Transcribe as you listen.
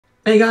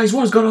Hey guys,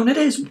 what's going on? It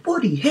is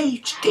Woody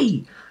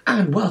HD,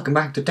 and welcome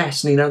back to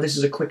Destiny. Now this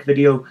is a quick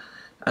video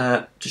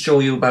to show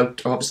you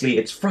about, obviously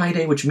it's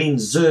Friday, which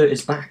means Xur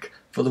is back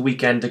for the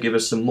weekend to give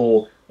us some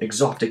more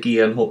exotic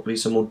gear and hopefully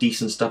some more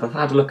decent stuff. I've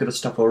had a look at the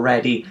stuff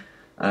already,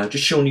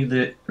 just showing you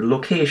the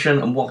location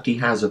and what he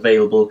has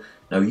available.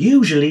 Now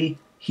usually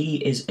he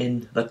is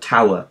in the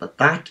tower, but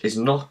that is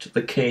not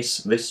the case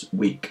this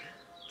week.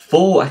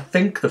 For, I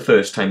think, the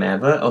first time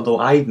ever, although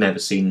I've never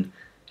seen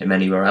him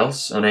anywhere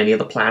else, on any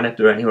other planet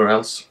or anywhere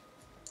else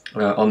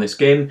on this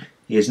game.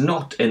 He is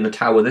not in the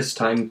tower this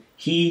time,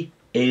 he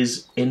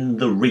is in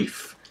the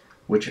reef,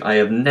 which I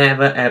have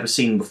never ever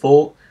seen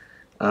before.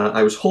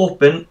 I was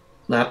hoping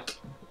that,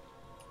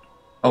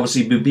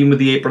 obviously we've been with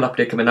the April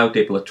update coming out,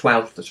 April the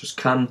 12th, that's just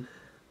come,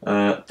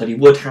 that he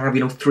would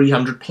have,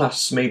 300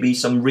 plus, maybe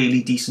some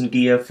really decent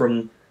gear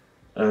from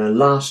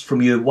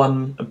from year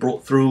one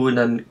brought through and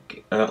then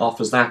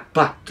offers that,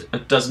 but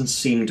it doesn't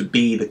seem to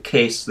be the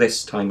case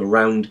this time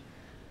around.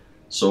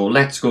 So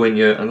let's go in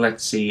here and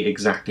let's see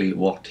exactly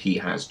what he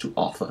has to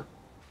offer.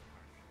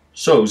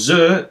 So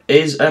Xur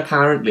is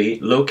apparently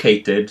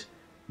located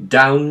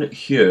down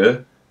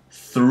here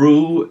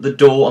through the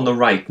door on the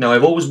right. Now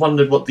I've always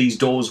wondered what these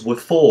doors were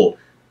for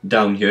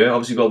down here.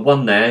 Obviously you've got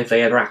one there, if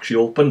they ever actually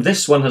opened.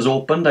 This one has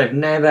opened. I've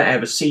never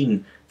ever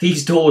seen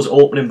these doors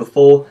opening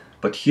before.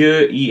 But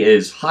here he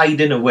is,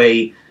 hiding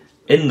away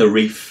in the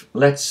reef.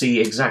 Let's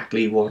see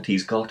exactly what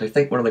he's got. I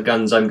think one of the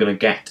guns I'm going to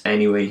get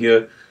anyway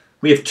here.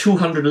 We have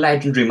 200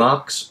 legendary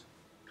marks,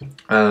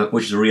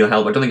 which is a real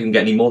help. I don't think you can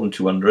get any more than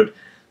 200.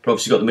 But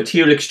obviously you've got the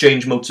material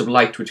exchange motes of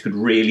light, which could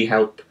really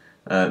help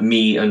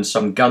me and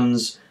some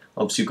guns.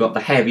 Obviously you've got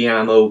the heavy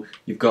ammo,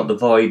 you've got the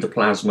void, the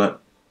plasma,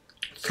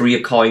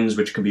 3 coins,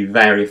 which can be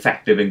very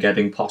effective in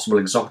getting possible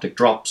exotic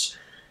drops.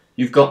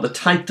 You've got the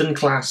Titan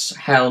class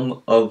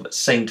helm of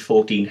Saint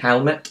 14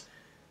 helmet,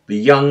 the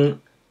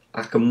young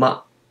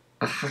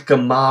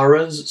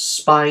Hakamara's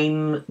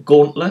spine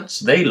gauntlets.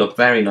 They look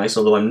very nice,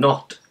 although I'm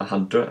not a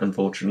hunter,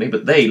 unfortunately,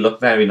 but they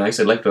look very nice.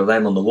 I'd like to have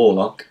them on the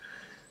Warlock.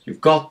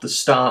 You've got the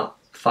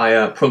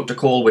Starfire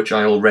protocol, which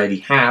I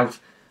already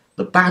have.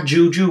 The Bad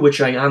Juju, which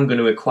I am going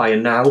to acquire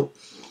now.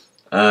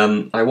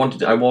 I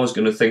was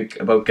going to think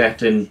about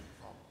getting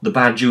the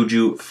Bad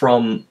Juju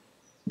from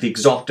the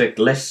exotic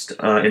list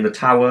in the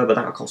tower, but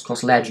that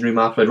costs legendary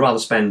marks. I'd rather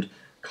spend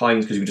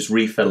coins because you can just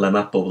refill them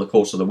up over the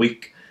course of the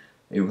week.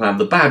 You have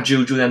the Bad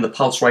Juju, then the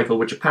Pulse Rifle,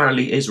 which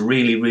apparently is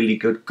really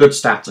good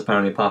stats,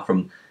 apparently, apart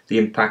from the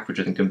impact, which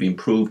I think can be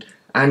improved.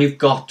 And you've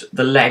got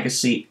the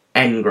Legacy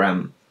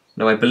Engram.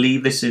 Now I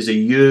believe this is a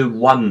year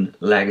 1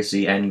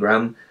 Legacy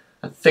Engram.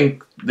 I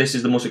think this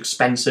is the most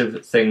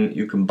expensive thing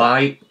you can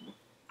buy.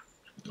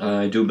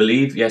 I do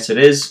believe, yes it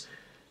is.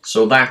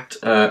 So that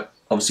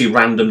obviously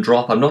random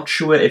drop. I'm not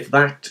sure if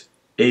that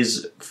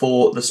is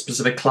for the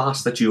specific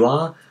class that you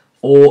are,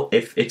 or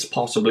if it's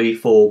possibly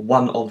for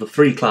one of the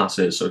 3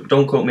 classes. So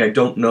don't quote me, I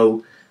don't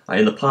know.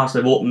 In the past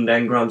I've opened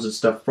engrams and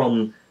stuff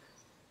from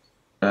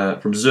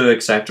Xur,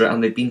 etc.,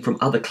 and they've been from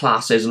other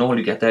classes, and all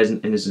you get there is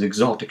an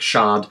exotic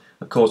shard.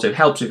 Of course it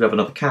helps if you have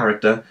another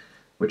character,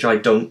 which I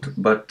don't,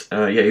 but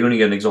yeah, you only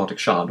get an exotic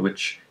shard,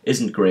 which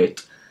isn't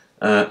great.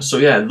 So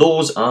yeah,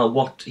 those are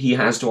what he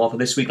has to offer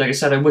this week. Like I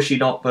said, I wish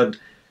he'd offered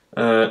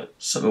one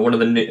of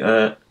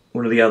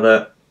the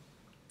other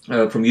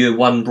from year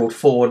 1 brought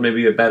forward,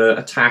 maybe a better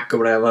attack or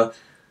whatever.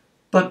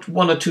 But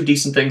 1 or 2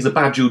 decent things. The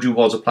Bad Juju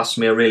was a plus for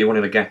me. I really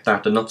wanted to get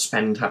that and not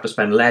have to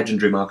spend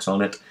legendary marks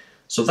on it.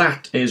 So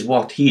that is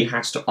what he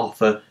has to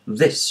offer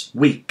this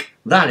week.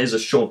 That is a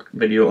short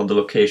video on the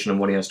location and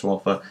what he has to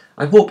offer.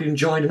 I hope you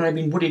enjoyed, and I've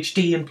been Woody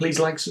HD, and please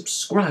like,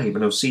 subscribe,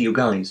 and I'll see you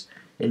guys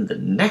in the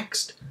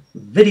next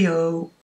video.